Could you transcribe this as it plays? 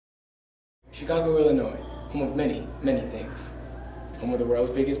Chicago, Illinois, home of many, many things. Home of the world's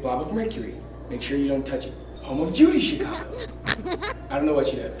biggest blob of mercury. Make sure you don't touch it. Home of Judy Chicago. I don't know what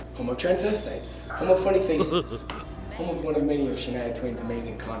she does. Home of transvestites. Home of funny faces. Home of one of many of Shania Twain's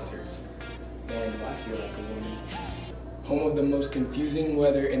amazing concerts. Man, do I feel like a woman. Home of the most confusing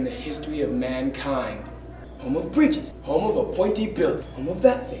weather in the history of mankind. Home of bridges. Home of a pointy building. Home of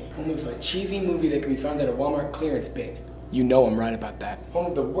that thing. Home of a cheesy movie that can be found at a Walmart clearance bin. You know I'm right about that. Home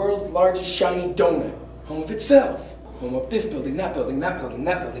of the world's largest shiny donut. Home of itself. Home of this building, that building, that building,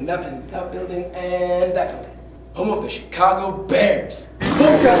 that building, that building, that building, and that building. Home of the Chicago Bears.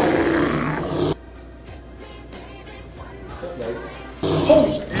 Oh God! What's up, ladies?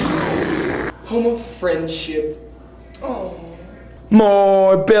 Holy shit! Home of friendship. Oh.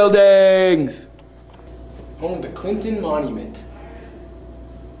 More buildings! Home of the Clinton Monument.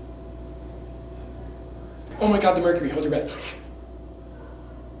 Oh my God, the Mercury, hold your breath.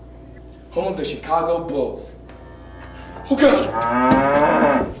 Home of the Chicago Bulls. Oh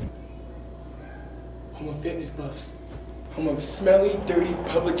God! Home of fitness buffs. Home of smelly, dirty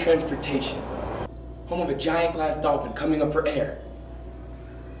public transportation. Home of a giant glass dolphin coming up for air.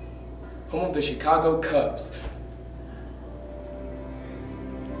 Home of the Chicago Cubs.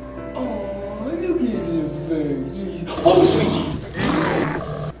 Oh, look at his little face. Oh, sweet Jesus!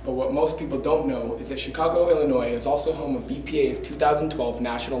 But what most people don't know is that Chicago, Illinois is also home of BPA's 2012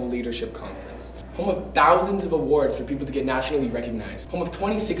 National Leadership Conference. Home of thousands of awards for people to get nationally recognized. Home of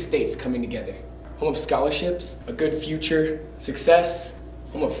 26 states coming together. Home of scholarships, a good future, success,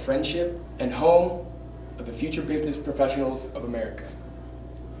 home of friendship, and home of the future business professionals of America.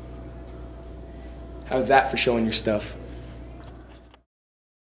 How's that for showing your stuff?